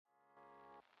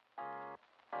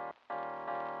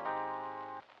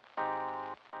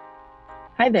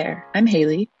Hi there, I'm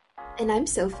Haley. And I'm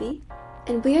Sophie,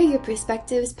 and we are your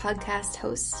Perspectives podcast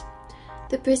hosts.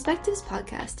 The Perspectives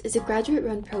podcast is a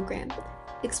graduate-run program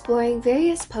exploring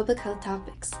various public health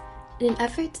topics in an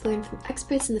effort to learn from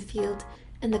experts in the field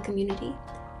and the community,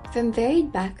 from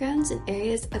varied backgrounds and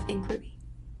areas of inquiry.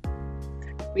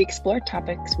 We explore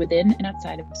topics within and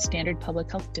outside of standard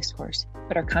public health discourse,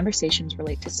 but our conversations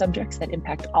relate to subjects that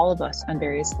impact all of us on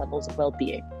various levels of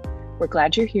well-being. We're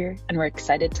glad you're here, and we're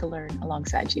excited to learn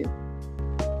alongside you.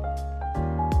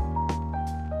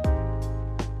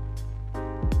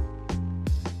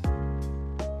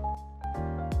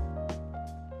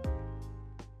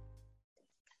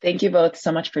 Thank you both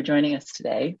so much for joining us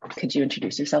today. Could you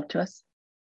introduce yourself to us?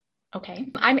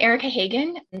 Okay, I'm Erika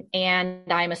Hagen,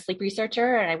 and I'm a sleep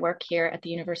researcher, and I work here at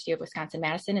the University of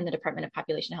Wisconsin-Madison in the Department of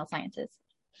Population Health Sciences.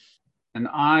 And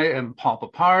I am Paul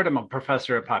Peppard. I'm a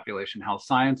professor of population health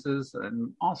sciences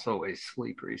and also a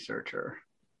sleep researcher.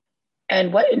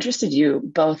 And what interested you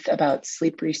both about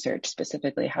sleep research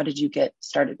specifically? How did you get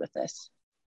started with this?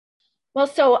 Well,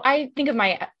 so I think of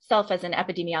myself as an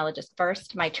epidemiologist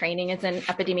first. My training is in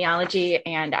epidemiology,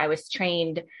 and I was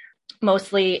trained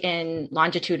mostly in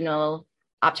longitudinal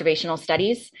observational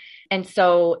studies. And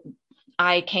so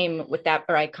I come with that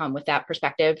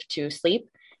perspective to sleep.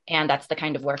 And that's the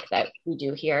kind of work that we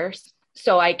do here.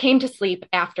 So I came to sleep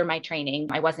after my training.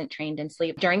 I wasn't trained in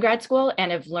sleep during grad school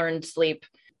and have learned sleep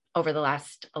over the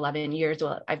last 11 years.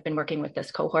 Well, I've been working with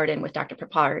this cohort and with Dr.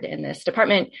 Peppard in this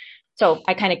department. So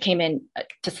I kind of came in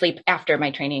to sleep after my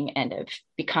training and have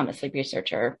become a sleep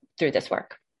researcher through this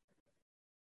work.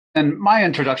 And my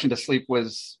introduction to sleep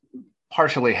was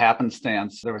partially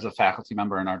happenstance. There was a faculty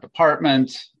member in our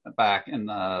department back in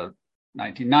the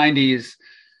 1990s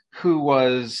who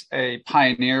was a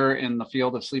pioneer in the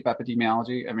field of sleep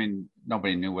epidemiology. I mean,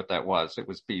 nobody knew what that was. It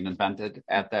was being invented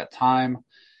at that time.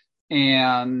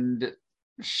 And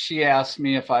she asked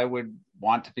me if I would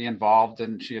want to be involved,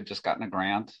 and she had just gotten a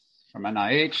grant from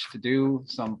NIH to do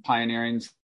some pioneering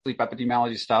sleep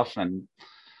epidemiology stuff. And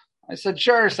I said,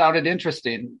 sure, sounded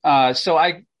interesting. So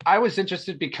I was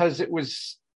interested because it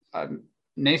was a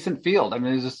nascent field. I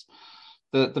mean, it was just,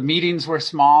 the meetings were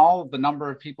small. The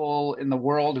number of people in the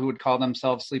world who would call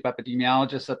themselves sleep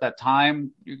epidemiologists at that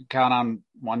time, you could count on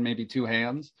one, maybe two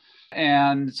hands.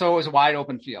 And so it was a wide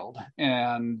open field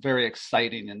and very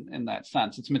exciting in that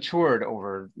sense. It's matured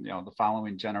over, the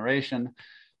following generation,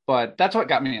 but that's what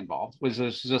got me involved. Was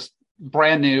just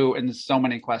brand new and so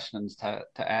many questions to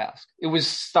ask. It was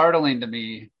startling to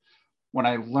me when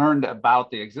I learned about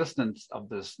the existence of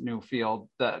this new field,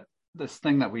 that this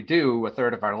thing that we do a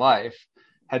third of our life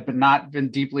had not been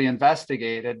deeply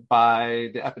investigated by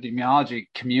the epidemiology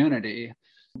community,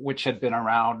 which had been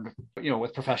around,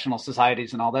 with professional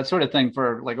societies and all that sort of thing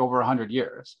for like over 100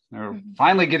 years. They're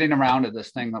finally getting around to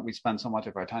this thing that we spend so much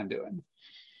of our time doing.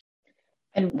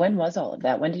 And when was all of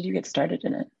that? When did you get started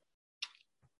in it?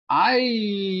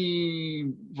 I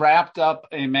wrapped up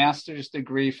a master's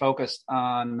degree focused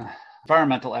on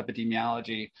environmental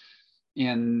epidemiology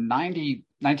in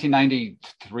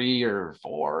 1993 or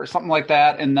 4 or something like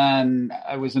that. And then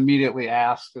I was immediately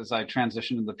asked as I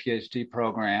transitioned to the PhD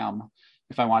program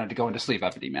if I wanted to go into sleep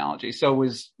epidemiology. So it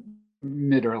was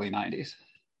mid-early 90s.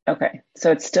 Okay.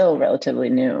 So it's still relatively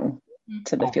new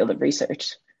to the field of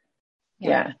research.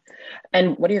 Yeah.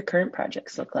 And what do your current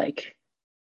projects look like?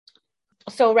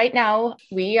 So right now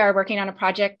we are working on a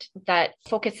project that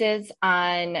focuses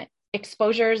on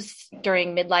exposures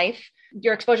during midlife,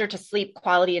 your exposure to sleep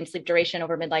quality and sleep duration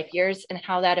over midlife years, and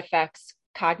how that affects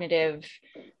cognitive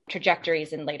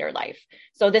trajectories in later life.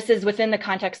 So this is within the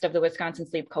context of the Wisconsin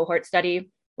Sleep Cohort study,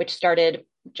 which started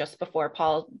just before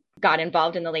Paul got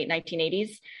involved in the late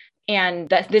 1980s. And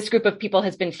this group of people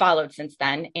has been followed since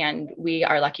then. And we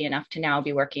are lucky enough to now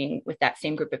be working with that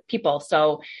same group of people.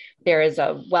 So there is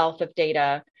a wealth of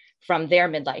data from their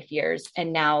midlife years.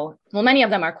 And now, many of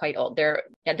them are quite old.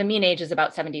 The mean age is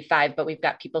about 75, but we've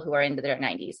got people who are into their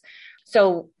 90s.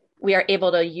 So we are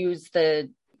able to use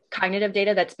the cognitive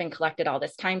data that's been collected all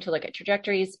this time to look at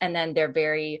trajectories, and then their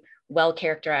very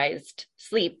well-characterized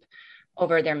sleep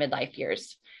over their midlife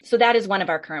years. So that is one of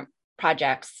our current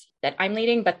projects that I'm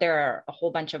leading, but there are a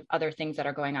whole bunch of other things that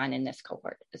are going on in this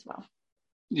cohort as well.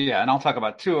 Yeah, and I'll talk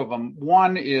about two of them.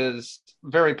 One is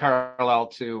very parallel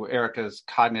to Erika's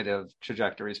cognitive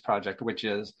trajectories project, which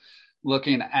is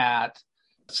looking at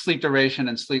sleep duration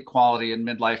and sleep quality in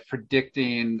midlife,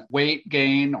 predicting weight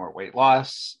gain or weight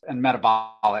loss and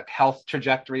metabolic health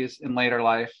trajectories in later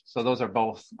life. So those are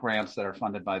both grants that are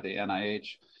funded by the NIH.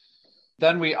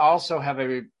 Then we also have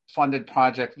a funded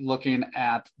project looking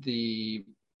at the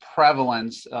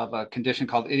prevalence of a condition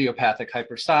called idiopathic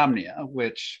hypersomnia,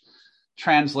 which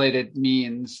translated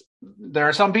means there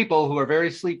are some people who are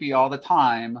very sleepy all the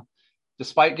time,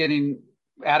 despite getting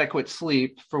adequate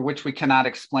sleep, for which we cannot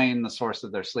explain the source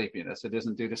of their sleepiness. It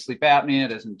isn't due to sleep apnea.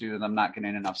 It isn't due to them not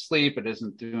getting enough sleep. It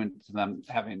isn't due to them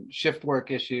having shift work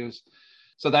issues.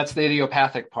 So that's the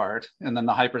idiopathic part. And then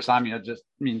the hypersomnia just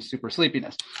means super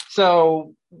sleepiness.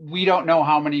 So we don't know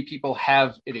how many people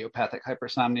have idiopathic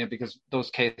hypersomnia because those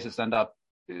cases end up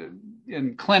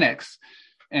in clinics.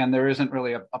 And there isn't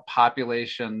really a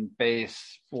population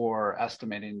base for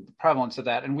estimating the prevalence of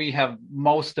that. And we have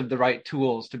most of the right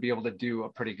tools to be able to do a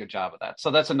pretty good job of that.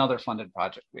 So that's another funded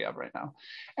project we have right now.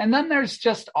 And then there's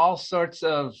just all sorts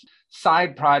of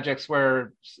side projects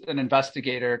where an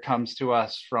investigator comes to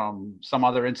us from some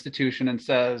other institution and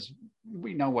says,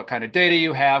 we know what kind of data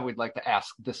you have. We'd like to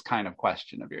ask this kind of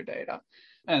question of your data.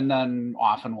 And then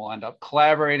often we'll end up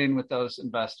collaborating with those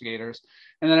investigators.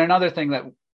 And then another thing that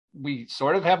we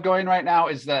sort of have going right now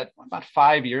is that about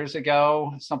 5 years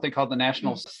ago, something called the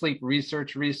National Sleep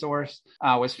Research Resource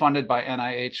was funded by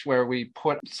NIH, where we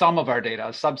put some of our data,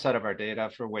 a subset of our data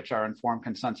for which our informed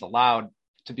consent's allowed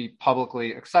to be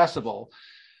publicly accessible.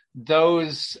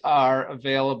 Those are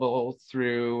available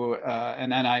through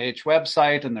an NIH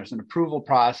website, and there's an approval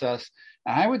process.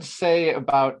 And I would say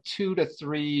about 2 to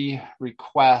 3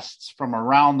 requests from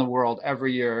around the world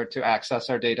every year to access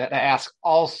our data, to ask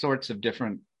all sorts of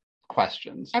different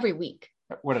questions. Every week.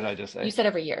 What did I just say? You said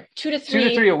every year. 2 to 3. 2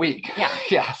 to 3 a week. Yeah.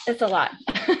 Yes. It's a lot.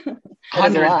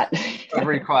 Hundreds of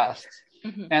requests.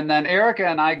 Mm-hmm. And then Erika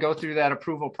and I go through that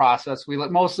approval process. We're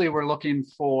looking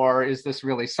for, is this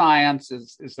really science?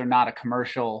 Is there not a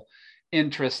commercial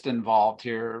interest involved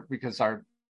here? Because our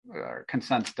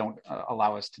consents don't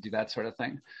allow us to do that sort of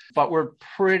thing. But we're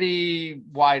pretty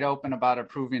wide open about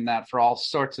approving that for all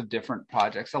sorts of different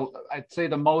projects. So I'd say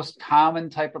the most common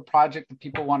type of project that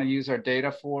people want to use our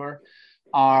data for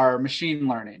are machine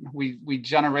learning. We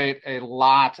generate a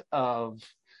lot of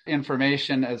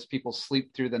information as people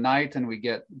sleep through the night, and we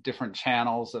get different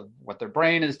channels of what their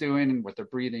brain is doing and what their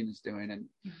breathing is doing. And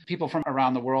people from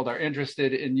around the world are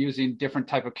interested in using different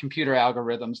type of computer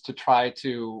algorithms to try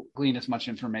to glean as much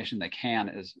information they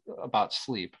can about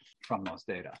sleep from those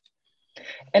data.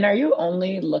 And are you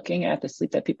only looking at the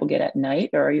sleep that people get at night,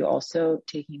 or are you also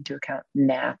taking into account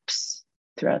naps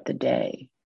throughout the day?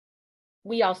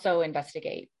 We also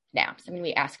investigate naps. I mean,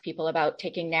 we ask people about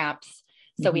taking naps.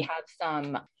 So we have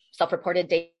some self-reported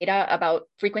data about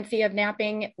frequency of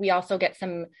napping. We also get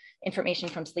some information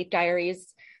from sleep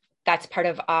diaries. That's part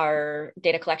of our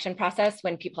data collection process.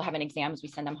 When people have an exams, we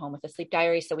send them home with a sleep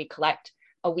diary. So we collect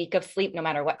a week of sleep, no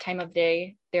matter what time of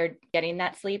day they're getting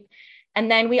that sleep. And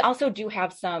then we also do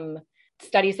have some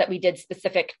studies that we did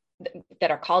specific that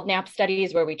are called nap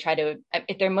studies, where we try to,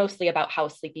 they're mostly about how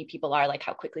sleepy people are, like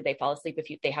how quickly they fall asleep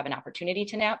if they have an opportunity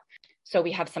to nap. So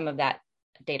we have some of that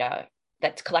data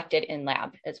that's collected in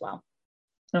lab as well.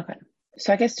 Okay.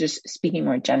 So I guess just speaking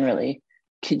more generally,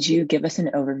 could you give us an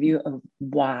overview of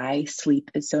why sleep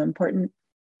is so important?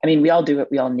 I mean, we all do it,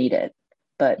 we all need it,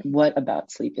 but what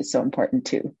about sleep is so important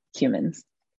to humans?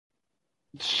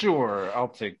 Sure, I'll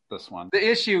take this one. The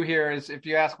issue here is, if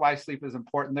you ask why sleep is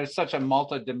important, there's such a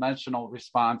multidimensional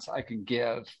response I can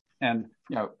give. And,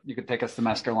 you could take a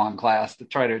semester-long class to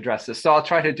try to address this. So I'll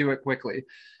try to do it quickly.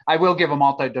 I will give a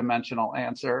multidimensional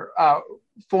answer.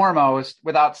 Foremost,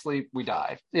 without sleep, we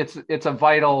die. It's a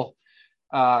vital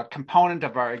component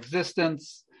of our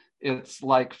existence. It's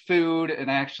like food. And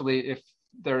actually, if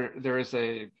there is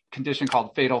a condition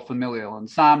called fatal familial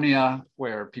insomnia,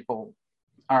 where people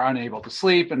are unable to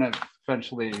sleep and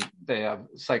eventually they have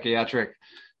psychiatric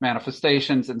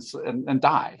manifestations and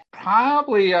die,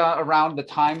 probably around the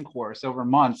time course over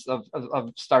months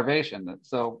of starvation.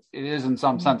 So it is in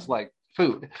some sense like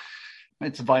food.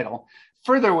 It's vital.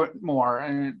 Furthermore,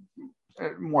 and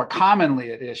more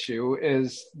commonly at issue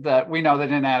is that we know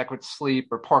that inadequate sleep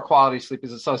or poor quality sleep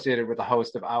is associated with a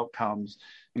host of outcomes,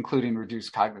 including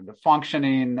reduced cognitive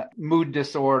functioning, mood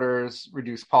disorders,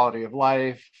 reduced quality of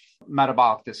life,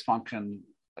 metabolic dysfunction,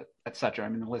 et cetera. I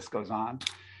mean, the list goes on.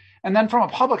 And then from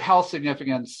a public health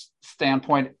significance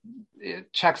standpoint,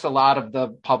 it checks a lot of the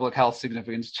public health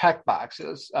significance check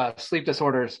boxes. Sleep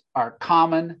disorders are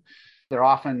common. They're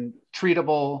often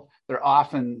treatable. They're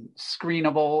often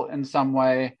screenable in some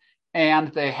way.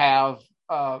 And they have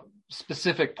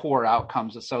specific poor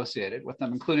outcomes associated with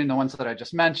them, including the ones that I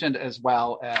just mentioned, as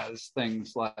well as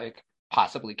things like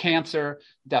possibly cancer,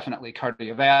 definitely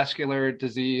cardiovascular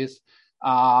disease,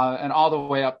 and all the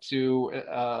way up to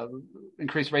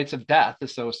increased rates of death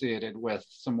associated with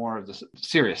some more of the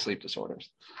serious sleep disorders.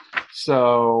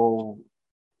 So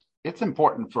it's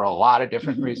important for a lot of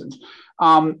different reasons.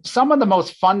 Some of the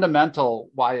most fundamental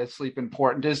why is sleep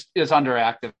important is under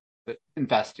active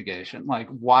investigation. Like,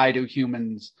 why do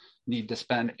humans need to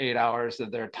spend 8 hours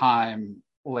of their time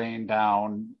laying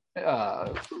down,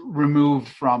 removed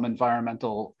from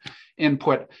environmental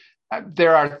input?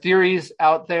 There are theories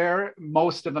out there.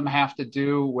 Most of them have to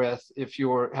do with, if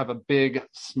you have a big,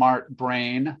 smart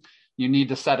brain, you need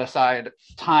to set aside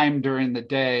time during the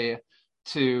day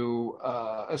to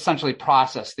essentially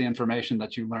process the information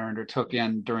that you learned or took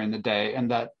in during the day.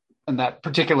 And that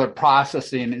particular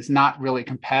processing is not really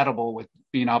compatible with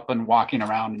being up and walking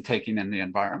around and taking in the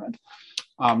environment.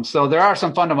 So there are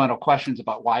some fundamental questions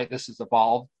about why this has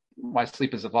evolved, why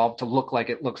sleep has evolved to look like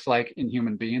it looks like in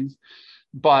human beings.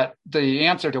 But the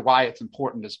answer to why it's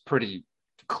important is pretty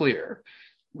clear.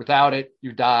 Without it,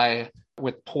 you die.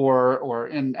 With poor or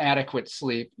inadequate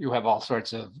sleep, you have all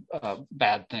sorts of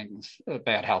bad things,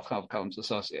 bad health outcomes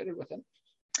associated with it.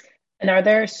 And are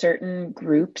there certain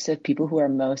groups of people who are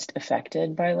most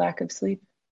affected by lack of sleep?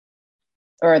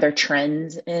 Or are there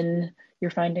trends in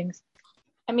your findings?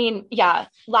 I mean, yeah,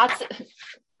 lots of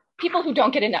people who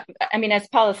don't get enough. I mean, as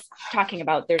Paul is talking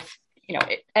about, there's,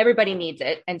 everybody needs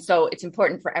it. And so it's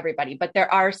important for everybody. But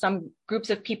there are some groups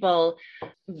of people,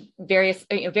 various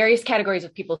categories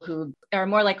of people who are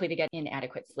more likely to get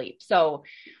inadequate sleep. So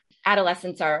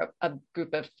adolescents are a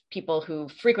group of people who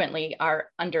frequently are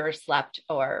underslept,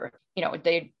 or,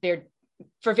 they're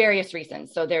for various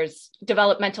reasons. So there's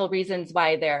developmental reasons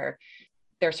why their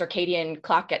circadian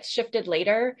clock gets shifted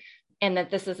later, and that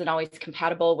this isn't always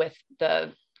compatible with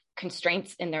the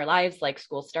constraints in their lives, like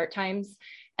school start times.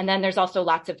 And then there's also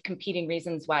lots of competing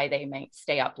reasons why they might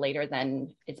stay up later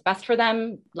than it's best for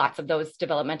them. Lots of those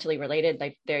developmentally related,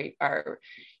 like they are,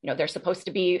 they're supposed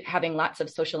to be having lots of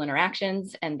social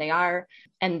interactions, and they are.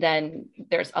 And then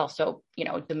there's also,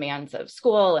 demands of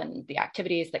school and the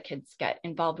activities that kids get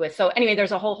involved with. So anyway,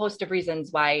 there's a whole host of reasons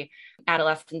why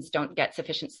adolescents don't get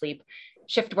sufficient sleep.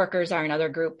 Shift workers are another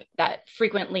group that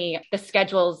frequently the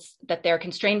schedules that they're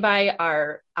constrained by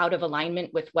are out of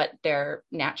alignment with what their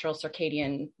natural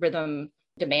circadian rhythm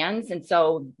demands. And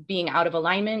so being out of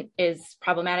alignment is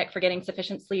problematic for getting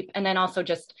sufficient sleep. And then also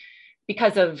just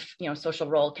because of, social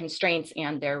role constraints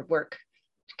and their work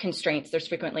constraints, there's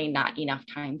frequently not enough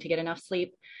time to get enough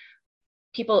sleep.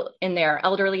 People in their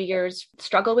elderly years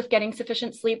struggle with getting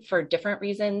sufficient sleep for different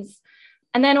reasons.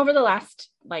 And then over the last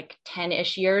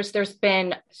 10-ish years, there's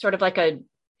been sort of like an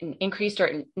increased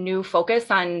or new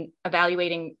focus on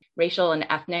evaluating racial and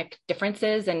ethnic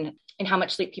differences and in how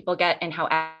much sleep people get and how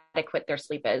adequate their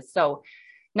sleep is. So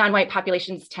non-white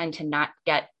populations tend to not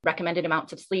get recommended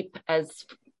amounts of sleep as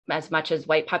much as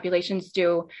white populations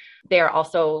do. They are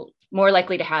also more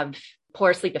likely to have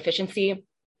poor sleep efficiency,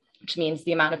 which means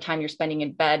the amount of time you're spending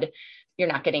in bed, you're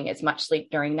not getting as much sleep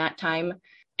during that time.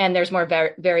 And there's more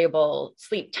variable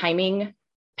sleep timing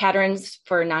patterns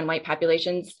for non-white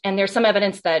populations. And there's some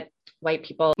evidence that white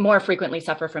people more frequently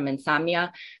suffer from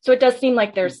insomnia. So it does seem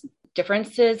like there's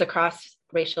differences across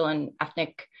racial and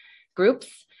ethnic groups.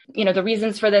 The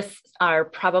reasons for this are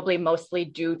probably mostly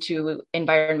due to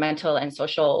environmental and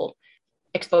social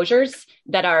exposures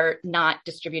that are not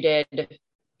distributed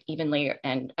evenly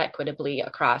and equitably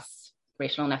across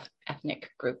racial and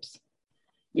ethnic groups.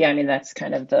 Yeah, I mean, that's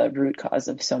kind of the root cause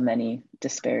of so many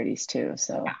disparities too.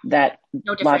 So that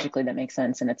logically that makes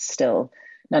sense. And it's still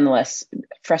nonetheless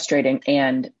frustrating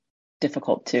and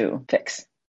difficult to fix.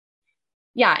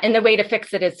 Yeah. And the way to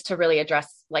fix it is to really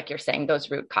address, like you're saying,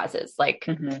 those root causes, like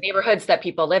neighborhoods that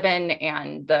people live in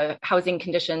and the housing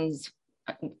conditions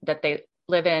that they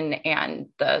live in and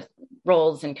the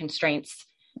roles and constraints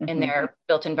in their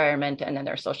built environment and then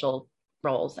their social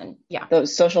roles. And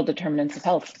those social determinants of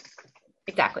health.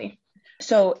 Exactly.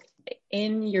 So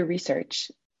in your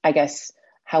research, I guess,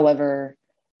 however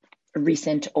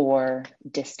recent or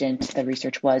distant the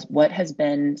research was, what has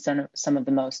been some of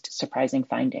the most surprising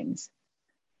findings?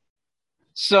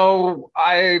 So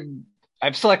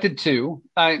I've selected two.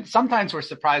 Sometimes we're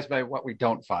surprised by what we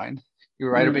don't find. You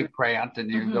write a big grant and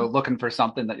you go looking for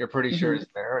something that you're pretty sure is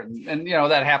there. And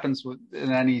that happens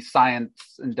in any science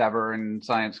endeavor and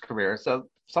science career. So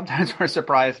sometimes we're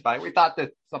surprised by it. We thought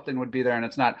that something would be there and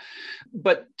it's not.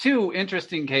 But two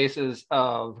interesting cases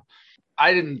of,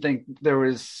 I didn't think there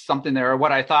was something there, or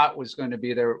what I thought was going to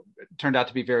be there turned out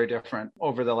to be very different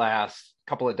over the last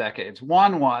couple of decades.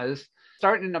 One was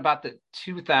starting in about the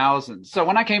 2000s. So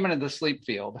when I came into the sleep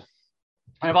field,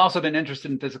 I've also been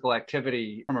interested in physical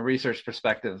activity from a research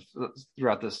perspective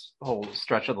throughout this whole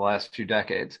stretch of the last few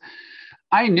decades.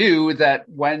 I knew that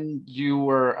when you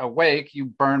were awake, you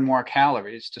burn more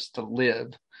calories just to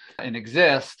live and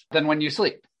exist than when you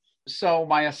sleep. So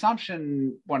my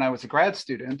assumption when I was a grad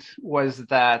student was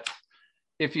that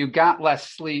if you got less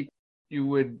sleep, you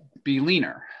would be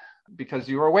leaner because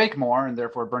you were awake more and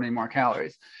therefore burning more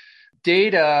calories.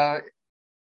 Data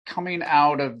coming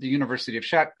out of the University of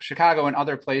Chicago and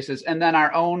other places, and then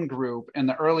our own group in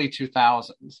the early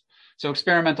 2000s. So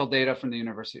experimental data from the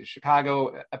University of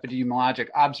Chicago, epidemiologic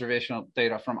observational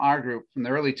data from our group from the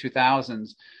early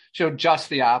 2000s showed just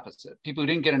the opposite. People who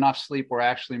didn't get enough sleep were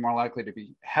actually more likely to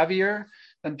be heavier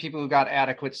than people who got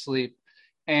adequate sleep.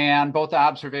 And both the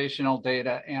observational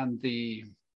data and the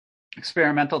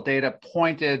experimental data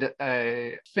pointed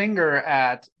a finger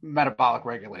at metabolic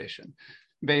regulation.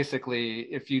 Basically,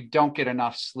 if you don't get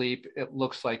enough sleep, it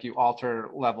looks like you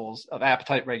alter levels of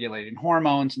appetite regulating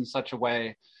hormones in such a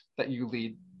way that you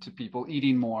lead to people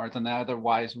eating more than they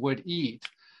otherwise would eat,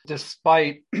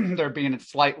 despite there being a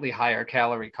slightly higher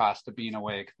calorie cost to being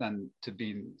awake than to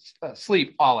being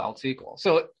asleep, all else equal.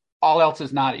 So all else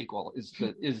is not equal is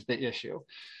the issue.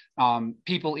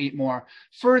 People eat more.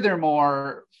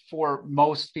 Furthermore, for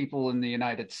most people in the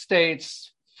United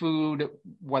States, food,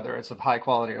 whether it's of high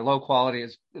quality or low quality,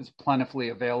 is plentifully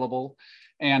available.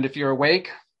 And if you're awake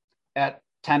at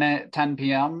 10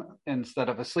 p.m. instead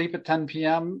of asleep at 10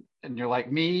 p.m., and you're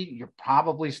like me, you're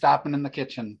probably stopping in the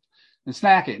kitchen and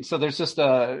snacking. So there's just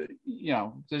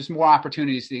there's more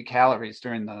opportunities to eat calories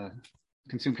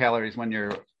consume calories when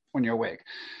you're awake.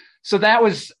 So that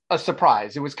was a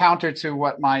surprise. It was counter to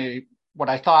what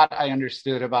I thought I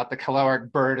understood about the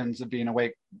caloric burdens of being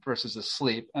awake versus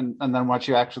asleep, and then what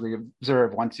you actually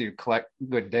observe once you collect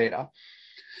good data.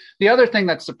 The other thing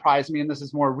that surprised me, and this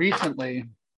is more recently,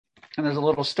 and there's a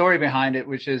little story behind it,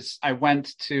 which is I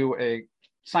went to a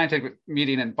scientific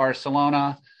meeting in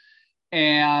Barcelona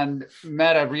and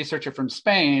met a researcher from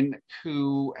Spain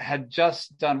who had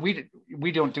just done,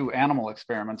 we don't do animal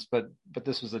experiments, but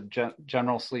this was a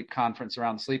general sleep conference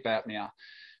around sleep apnea,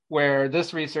 where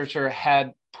this researcher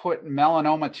had put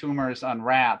melanoma tumors on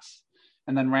rats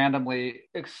and then randomly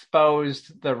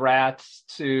exposed the rats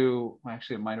to,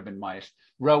 actually it might have been mice,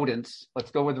 rodents,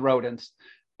 let's go with rodents,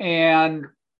 and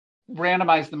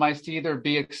randomized the mice to either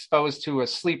be exposed to a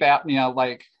sleep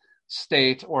apnea-like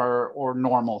state or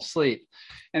normal sleep.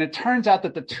 And it turns out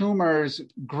that the tumors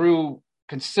grew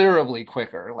considerably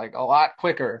quicker, like a lot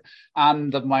quicker, on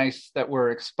the mice that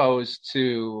were exposed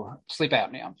to sleep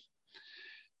apnea.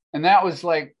 And that was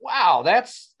like, wow,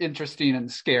 that's interesting and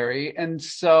scary. And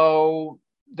so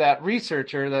that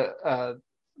researcher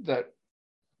that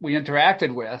we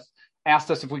interacted with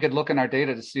asked us if we could look in our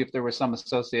data to see if there was some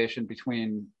association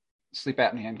between sleep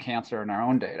apnea and cancer in our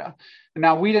own data. And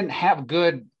now we didn't have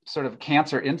good sort of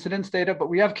cancer incidence data, but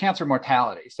we have cancer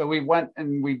mortality. So we went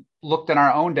and we looked in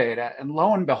our own data, and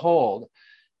lo and behold,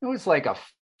 it was like a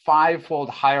 5-fold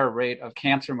higher rate of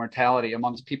cancer mortality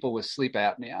amongst people with sleep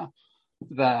apnea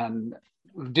than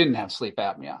who didn't have sleep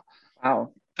apnea.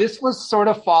 Wow. This was sort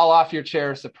of fall off your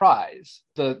chair surprise.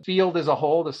 The field as a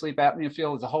whole, the sleep apnea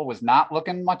field as a whole, was not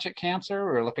looking much at cancer.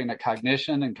 We were looking at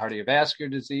cognition and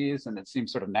cardiovascular disease, and it seemed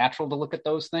sort of natural to look at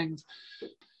those things.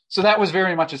 So that was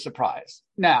very much a surprise.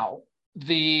 Now,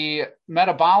 the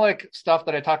metabolic stuff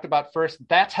that I talked about first,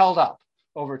 that's held up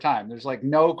over time. There's like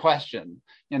no question.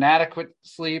 Inadequate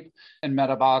sleep and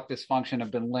metabolic dysfunction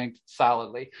have been linked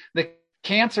solidly. The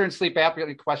cancer and sleep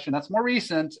apnea question, that's more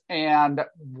recent, and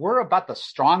we're about the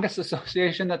strongest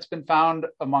association that's been found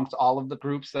amongst all of the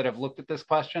groups that have looked at this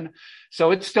question.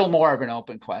 So it's still more of an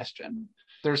open question.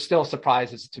 There's still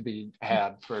surprises to be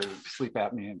had for sleep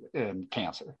apnea and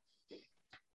cancer.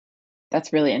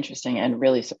 That's really interesting and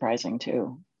really surprising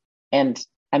too. And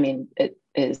I mean, it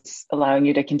is allowing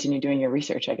you to continue doing your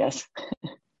research, I guess.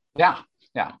 Yeah,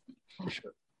 for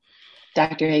sure.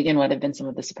 Dr. Hagen, what have been some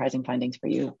of the surprising findings for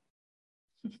you?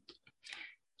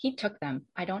 He took them.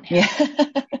 I don't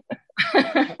have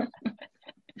them.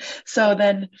 So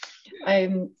then I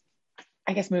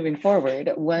guess moving forward,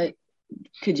 what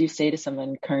could you say to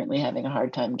someone currently having a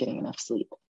hard time getting enough sleep?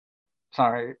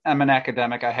 Sorry, I'm an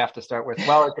academic. I have to start with,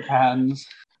 well, it depends.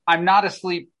 I'm not a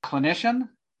sleep clinician,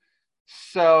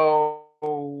 so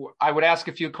I would ask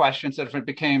a few questions that if it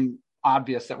became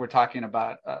obvious that we're talking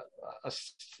about a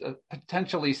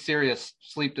potentially serious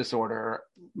sleep disorder,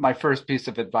 my first piece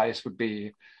of advice would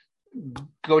be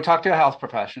go talk to a health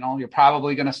professional. You're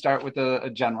probably going to start with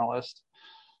a generalist,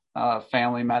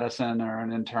 family medicine or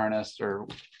an internist or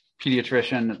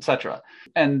pediatrician, etc.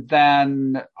 And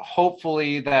then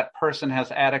hopefully that person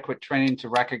has adequate training to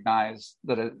recognize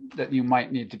that you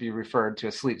might need to be referred to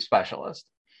a sleep specialist.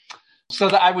 So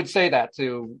that I would say that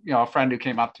to a friend who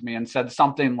came up to me and said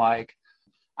something like,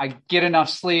 I get enough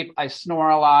sleep. I snore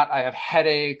a lot. I have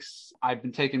headaches. I've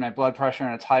been taking my blood pressure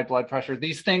and it's high blood pressure.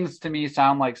 These things to me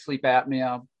sound like sleep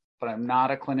apnea, but I'm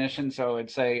not a clinician. So I'd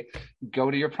say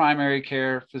go to your primary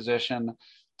care physician,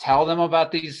 tell them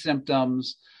about these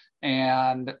symptoms,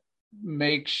 and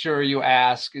make sure you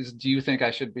ask do you think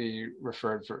I should be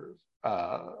referred to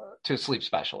a sleep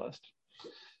specialist?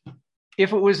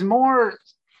 If it was more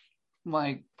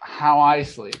like how I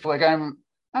sleep, like I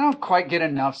don't quite get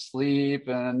enough sleep,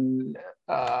 and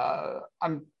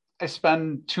I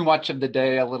spend too much of the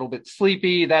day a little bit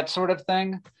sleepy, that sort of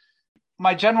thing.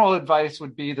 My general advice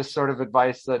would be the sort of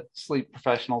advice that sleep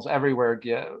professionals everywhere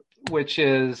give, which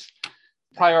is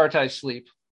prioritize sleep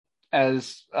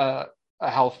as a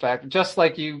health factor. Just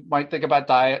like you might think about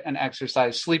diet and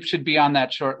exercise, sleep should be on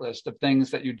that short list of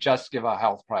things that you just give a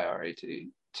health priority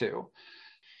to.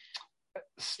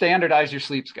 Standardize your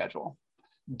sleep schedule.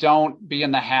 Don't be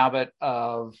in the habit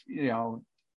of,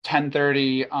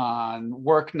 10:30 on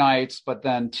work nights, but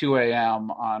then 2 a.m.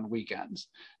 on weekends.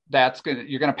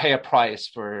 You're going to pay a price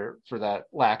for that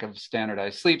lack of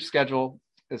standardized sleep schedule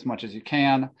as much as you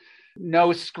can.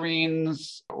 No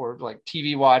screens or like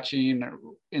TV watching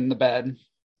in the bed.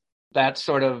 That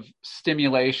sort of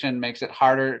stimulation makes it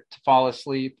harder to fall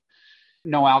asleep.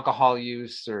 No alcohol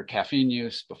use or caffeine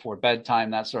use before bedtime,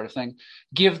 that sort of thing.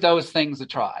 Give those things a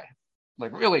try,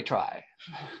 like really try.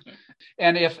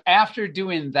 And if after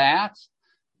doing that,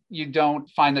 you don't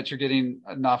find that you're getting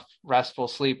enough restful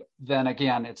sleep, then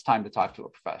again, it's time to talk to a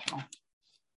professional.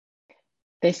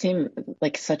 They seem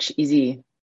like such easy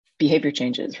behavior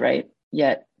changes, right?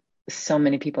 Yet so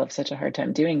many people have such a hard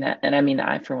time doing that. And I mean,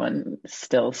 I, for one,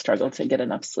 still struggle to get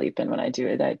enough sleep. And when I do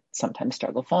it, I sometimes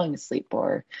struggle falling asleep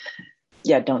or,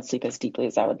 don't sleep as deeply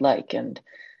as I would like. And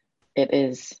it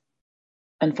is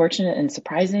unfortunate and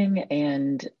surprising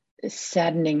and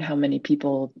saddening how many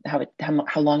people,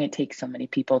 how long it takes so many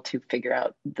people to figure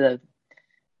out the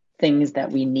things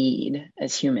that we need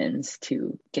as humans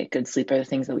to get good sleep, or the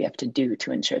things that we have to do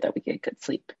to ensure that we get good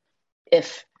sleep.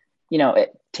 If,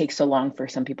 it takes so long for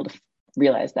some people to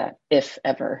realize that, if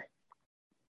ever.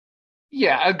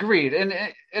 Yeah, agreed.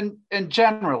 And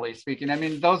generally speaking, I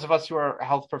mean, those of us who are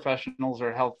health professionals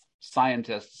or health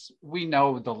scientists, we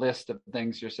know the list of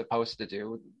things you're supposed to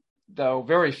do, though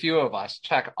very few of us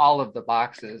check all of the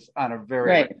boxes on a very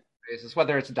regular basis,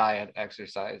 whether it's diet,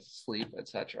 exercise, sleep,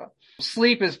 etc.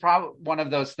 Sleep is probably one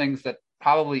of those things that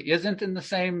probably isn't in the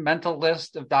same mental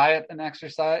list of diet and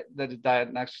exercise that diet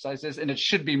and exercise is, and it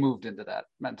should be moved into that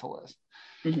mental list.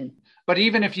 Mm-hmm. But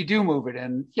even if you do move it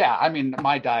in, I mean,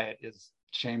 my diet is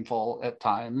shameful at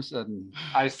times, and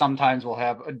I sometimes will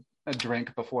have a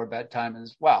drink before bedtime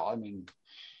as well. I mean,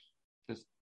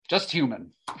 just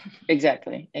human.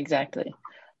 Exactly.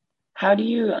 How do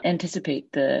you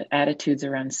anticipate the attitudes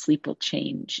around sleep will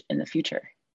change in the future?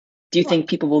 Do you think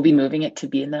people will be moving it to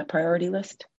be in that priority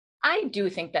list? I do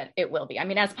think that it will be. I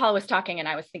mean, as Paul was talking and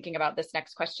I was thinking about this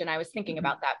next question, I was thinking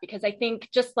about that because I think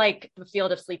just like the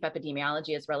field of sleep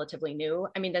epidemiology is relatively new,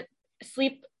 I mean, that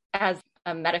sleep as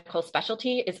a medical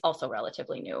specialty is also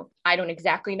relatively new. I don't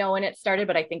exactly know when it started,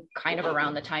 but I think kind of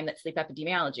around the time that sleep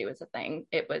epidemiology was a thing,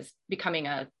 it was becoming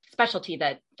a specialty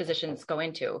that physicians go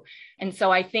into. And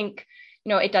so I think,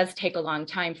 it does take a long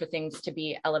time for things to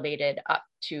be elevated up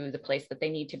to the place that they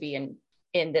need to be in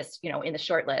this, in the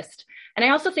short list. And I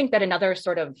also think that another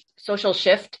sort of social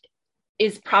shift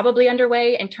is probably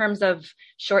underway in terms of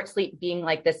short sleep being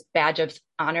like this badge of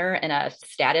honor and a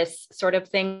status sort of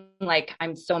thing. Like,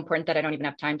 I'm so important that I don't even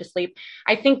have time to sleep.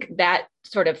 I think that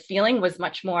sort of feeling was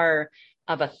much more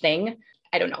of a thing,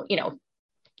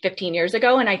 15 years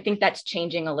ago. And I think that's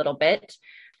changing a little bit.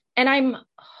 And I'm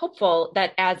hopeful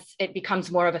that as it becomes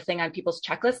more of a thing on people's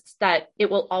checklists, that it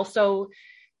will also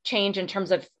change in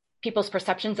terms of people's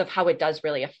perceptions of how it does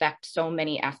really affect so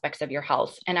many aspects of your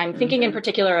health. And I'm thinking in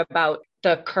particular about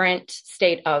the current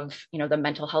state of, the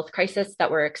mental health crisis that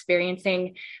we're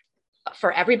experiencing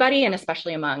for everybody, and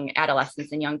especially among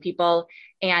adolescents and young people,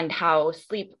 and how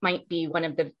sleep might be one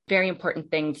of the very important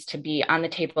things to be on the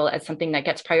table as something that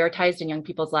gets prioritized in young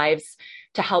people's lives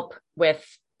to help with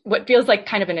what feels like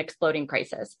kind of an exploding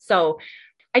crisis. So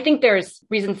I think there's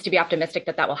reasons to be optimistic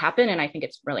that will happen. And I think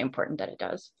it's really important that it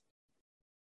does.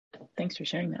 Thanks for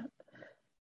sharing that.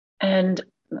 And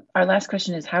our last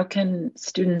question is, how can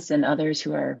students and others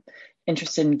who are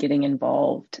interested in getting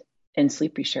involved in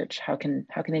sleep research, how can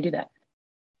they do that?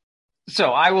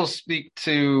 So I will speak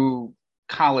to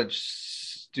college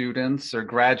students or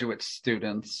graduate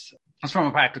students. From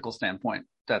a practical standpoint,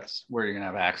 that's where you're going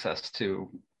to have access to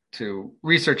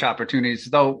research opportunities,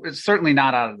 though it's certainly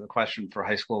not out of the question for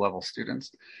high school level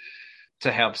students.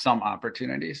 to have some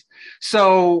opportunities.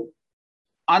 So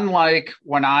unlike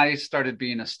when I started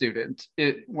being a student,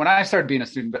 graduate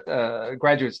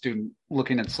student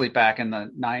looking at sleep back in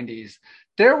the 90s,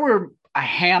 there were a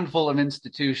handful of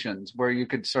institutions where you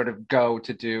could sort of go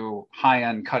to do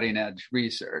high-end cutting-edge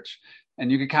research.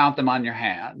 And you could count them on your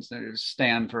hands. There's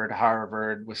Stanford,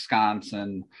 Harvard,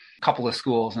 Wisconsin, a couple of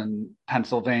schools in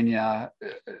Pennsylvania.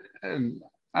 And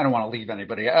I don't want to leave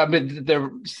anybody. I mean, there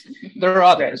are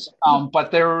others,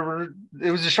 but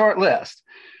it was a short list.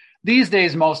 These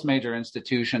days, most major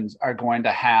institutions are going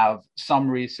to have some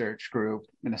research group.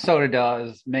 Minnesota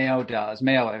does, Mayo does.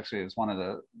 Mayo actually is one of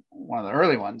the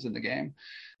early ones in the game.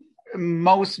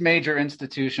 Most major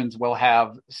institutions will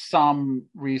have some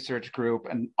research group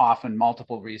and often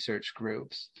multiple research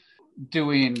groups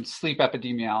doing sleep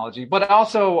epidemiology, but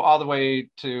also all the way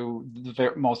to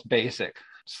the most basic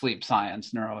sleep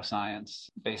science, neuroscience,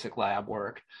 basic lab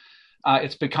work.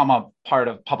 It's become a part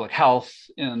of public health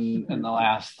in the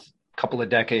last couple of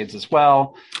decades as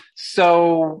well.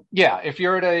 So yeah, if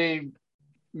you're at a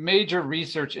major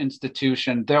research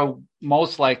institution, there'll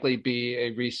most likely be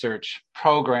a research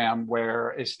program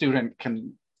where a student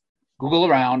can Google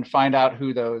around, find out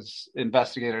who those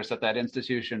investigators at that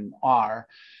institution are,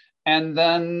 and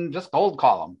then just cold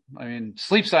call them. I mean,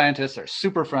 sleep scientists are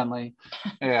super friendly,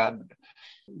 and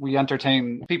we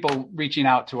entertain people reaching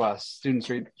out to us, students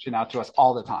reaching out to us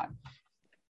all the time.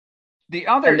 The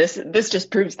other, and this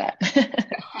just proves that.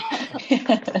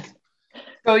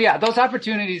 So yeah, those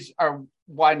opportunities are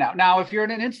wide now. Now, if you're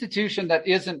in an institution that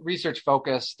isn't research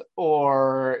focused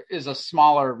or is a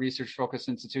smaller research focused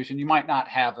institution, you might not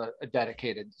have a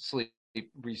dedicated sleep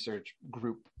research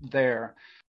group there.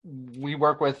 We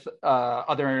work with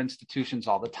other institutions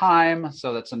all the time.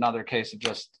 So that's another case of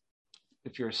just,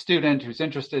 if you're a student who's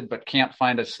interested but can't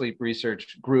find a sleep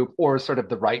research group or sort of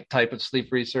the right type of sleep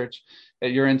research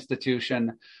at your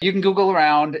institution, you can Google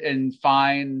around and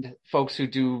find folks who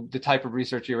do the type of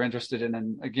research you're interested in.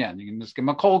 And again, you can just give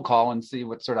them a cold call and see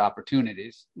what sort of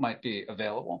opportunities might be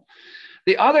available.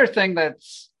 The other thing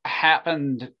that's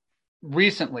happened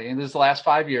recently, in this last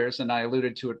 5 years, and I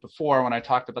alluded to it before when I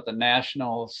talked about the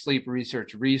National Sleep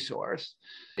Research Resource,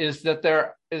 is that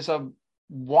there is a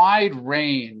wide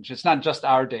range. It's not just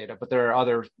our data, but there are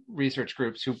other research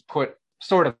groups who put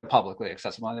sort of publicly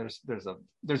accessible. And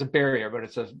there's a barrier, but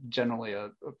it's generally a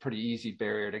pretty easy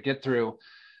barrier to get through.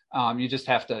 You just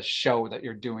have to show that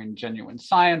you're doing genuine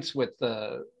science with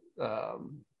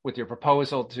your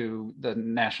proposal to the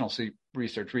National Sleep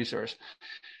Research Resource.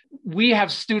 We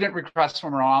have student requests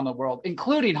from around the world,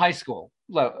 including high school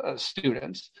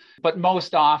students, but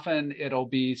most often it'll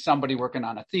be somebody working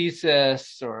on a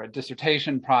thesis or a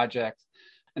dissertation project,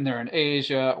 and they're in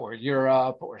Asia or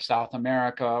Europe or South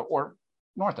America or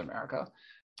North America,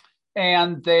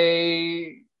 and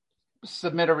they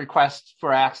submit a request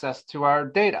for access to our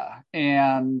data.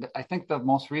 And I think the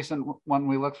most recent one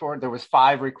we looked for, there was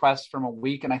 5 requests from a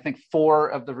week, and I think 4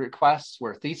 of the requests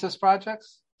were thesis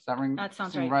projects. That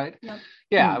sounds right. Yep.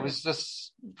 Yeah, it was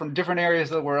just from different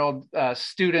areas of the world,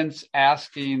 students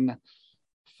asking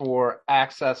for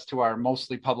access to our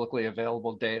mostly publicly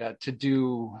available data to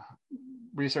do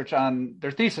research on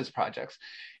their thesis projects.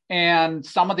 And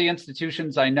some of the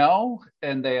institutions I know,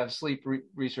 and they have sleep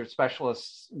research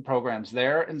specialists programs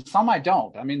there, and some I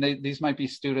don't. I mean, these might be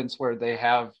students where they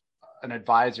have an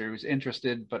advisor who's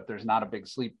interested, but there's not a big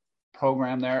sleep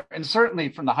program there. And certainly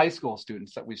from the high school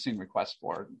students that we've seen requests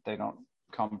for, they don't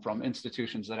come from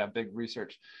institutions that have big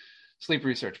sleep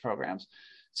research programs.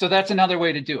 So that's another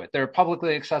way to do it. They're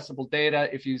publicly accessible data.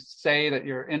 If you say that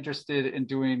you're interested in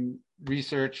doing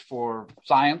research for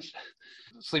science,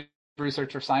 sleep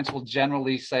research for science will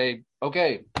generally say,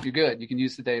 okay, you're good. You can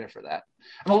use the data for that.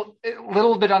 I'm a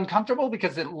little bit uncomfortable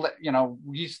because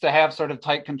we used to have sort of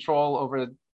tight control over,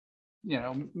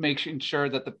 making sure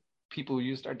that the people who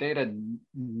used our data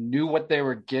knew what they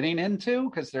were getting into,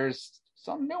 because there's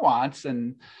some nuance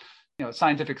and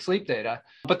scientific sleep data.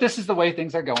 But this is the way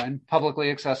things are going, publicly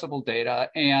accessible data.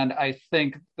 And I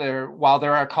think while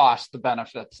there are costs, the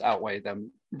benefits outweigh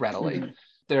them readily. Mm-hmm.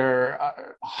 There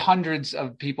are hundreds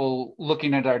of people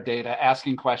looking at our data,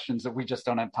 asking questions that we just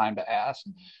don't have time to ask.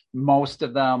 Most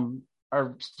of them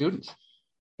are students.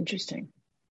 Interesting.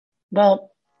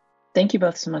 Well, thank you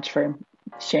both so much for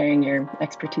sharing your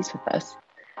expertise with us.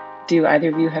 Do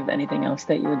either of you have anything else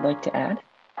that you would like to add?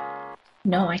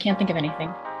 No, I can't think of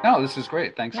anything. No, this is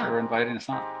great. Thanks for inviting us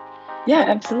on. Yeah,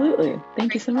 absolutely.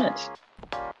 Thank you so much.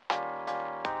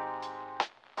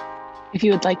 If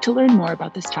you would like to learn more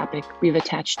about this topic, we've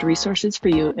attached resources for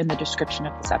you in the description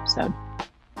of this episode.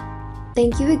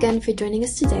 Thank you again for joining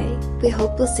us today. We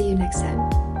hope we'll see you next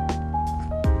time.